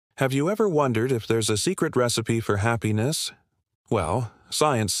Have you ever wondered if there's a secret recipe for happiness? Well,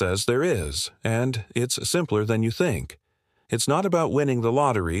 science says there is, and it's simpler than you think. It's not about winning the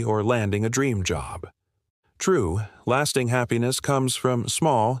lottery or landing a dream job. True, lasting happiness comes from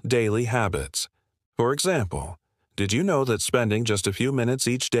small, daily habits. For example, did you know that spending just a few minutes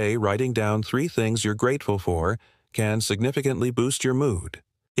each day writing down 3 things you're grateful for can significantly boost your mood?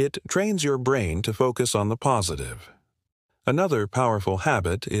 It trains your brain to focus on the positive. Another powerful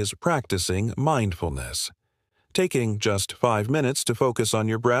habit is practicing mindfulness. Taking just 5 minutes to focus on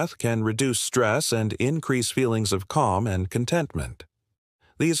your breath can reduce stress and increase feelings of calm and contentment.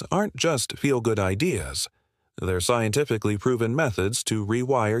 These aren't just feel-good ideas. They're scientifically proven methods to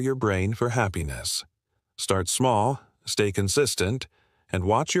rewire your brain for happiness. Start small, stay consistent, and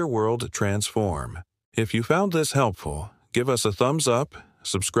watch your world transform. If you found this helpful, give us a thumbs up,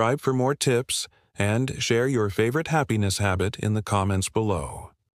 subscribe for more tips, and share your favorite happiness habit in the comments below.